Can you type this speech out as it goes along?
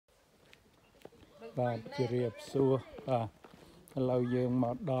បាទជារៀបសួរបាទឥឡូវយើងម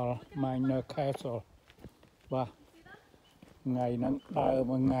កដល់ Minor Castle បាទថ្ងៃហ្នឹងដើរ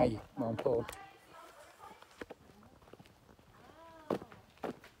មួយថ្ងៃបងប្អូន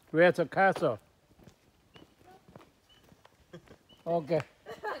Where's the castle? Okay.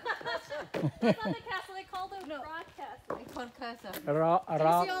 That's not the castle. They call it rock castle. They call castle. Rock. Do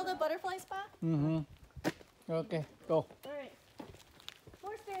you see all the butterfly spots? Okay, go. All right.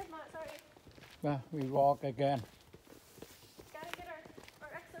 More stairs, Matt. Sorry. We walk again. Gotta get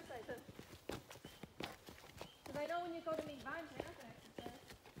our exercise in. Because I know when you go to meet vines, you're not gonna exercise.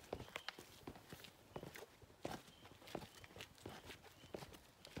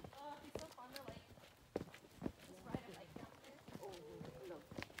 Oh, it'd be so fun to like just ride a bike down there. Oh, look.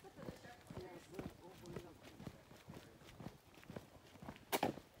 Look at the sharp stairs.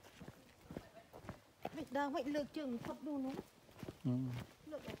 Đang vậy lược chừng thấp luôn đó.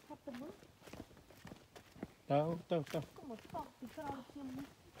 Lược đẹp thấp tầm mức. Đâu. Có một cọc thì cao chừng.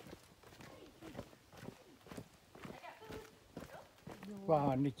 Wow,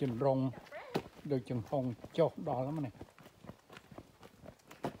នេះជំរងដូចចង្ហុងចុះដល់ហ្នឹងណា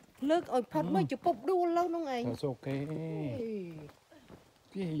លើកឲ្យផាត់មកជពុបដួលលើនោះឯង That's okay.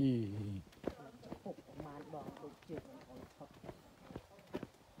 ពី ពុកប្រហែលបងដូចជើងឲ្យផាត់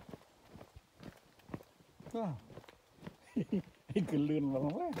គឺលឿនហ្មង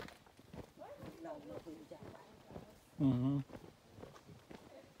ណា នៅវិញចាស់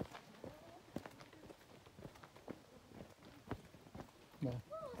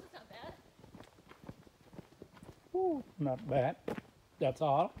Oh, this is not bad. Not bad. That's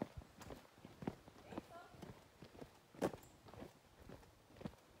all.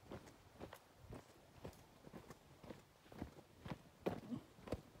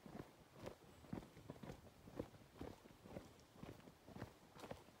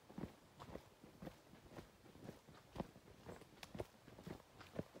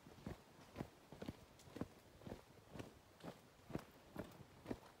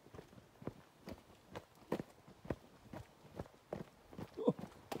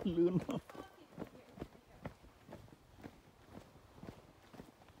 Lươn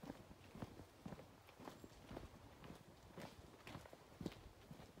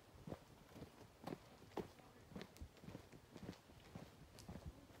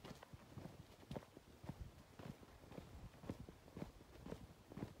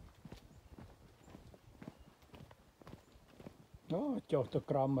đó cho tôi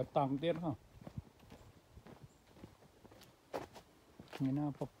cầm mà tăng tiết không nghe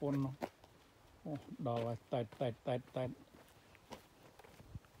nào bắp bồn không đó là tẹt ខែ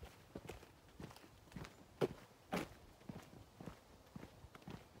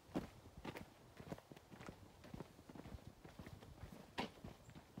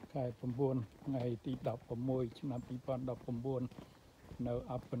9ថ្ងៃទី16ឆ្នាំ2019នៅ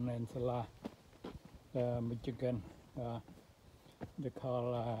Upper Peninsula Michigan they call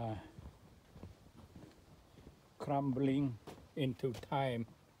crumbling into time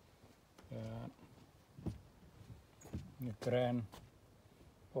the Grand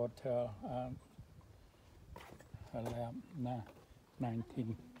Hotel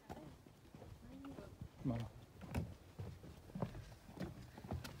 19 មក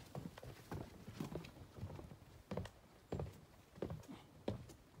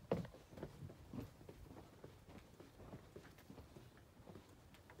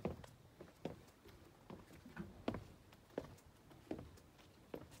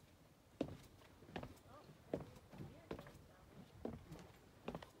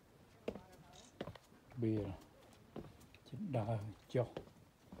Bill Đào chọc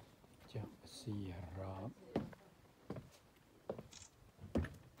xì rọt.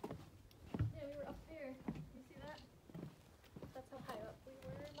 Yeah, we were up there. You see that? That's how high up we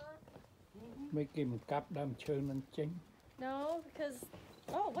were, Mom. Mấy cái một cặp đam chơi nên chính. No, because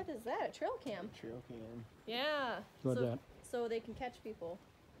what is that? A trail cam. Trail cam. Yeah. What's that? So they can catch people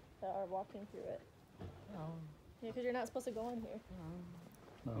that are walking through it. Oh. Yeah, because you're not supposed to go in here. No.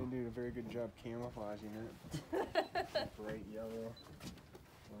 They did a very good job camouflaging it. Bright yellow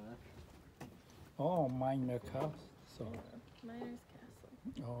flash. Oh, Minor Castle. Miner's Castle.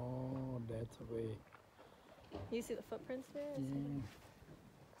 Oh, that's the way. You see the footprints there? Yeah.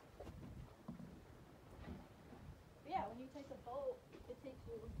 Yeah, when you take a boat, it takes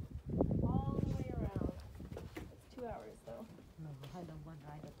you all the way around. It's 2 hours though. No, I don't want to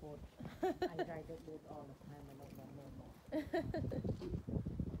ride the boat. I ride the boat all the time. I don't want no more.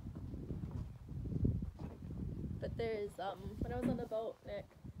 But there's when I was on the boat, Nick,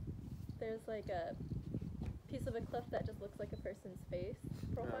 there's like a piece of a cliff that just looks like a person's face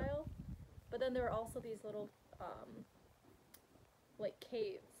profile, but then there are also these little like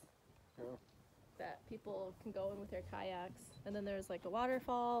caves Oh. that people can go in with their kayaks, and then there's like a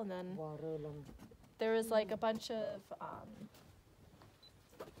waterfall, and then Water lam. there was like a bunch of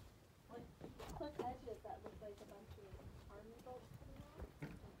like cliff edges that look like a bunch of army boats coming out,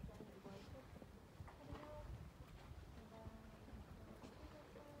 like giant blankets coming out, and then I think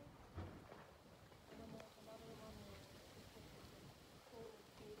that's right. And then there's another one where it's just like a total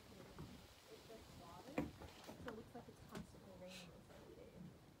cave thing. It's just water, so it looks like it's constantly raining every day.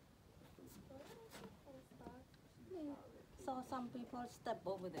 So yeah, that's some cool stuff. Saw some people step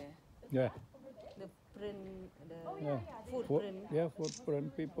over there. Yeah. Over there? The print, the Oh yeah, yeah. They footprint. Yeah, footprint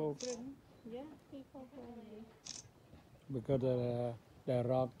people Yeah. people going. because the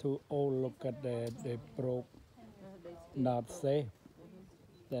rock too old. Look at they broke, They still not go. safe.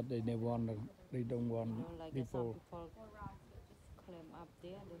 That they want. They don't want You know, like people. some people climb up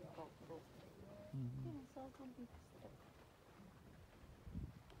there, they got broke. Yeah, so some people step.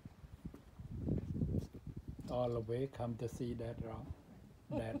 All the way come to see that rock.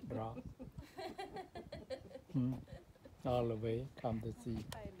 That rock. All the way come to see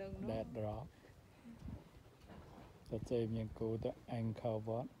I don't know. that rock. So same you go to Angkor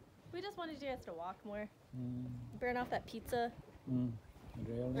Wat. We just wanted you guys to walk more. Mm. Burn off that pizza.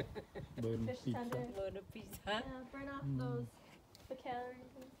 Really? Burn Fish pizza. tender. Burn a pizza. Yeah, burn off the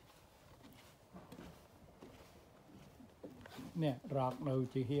calories. And... នេះរ៉កនៅ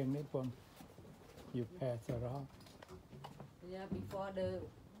ជាហៀងនេះបង You pass the rock. Yeah, before the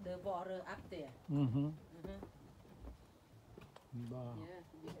water up there. Wow. Yeah,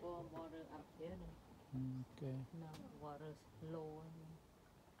 before water up there. Okay. Now water low.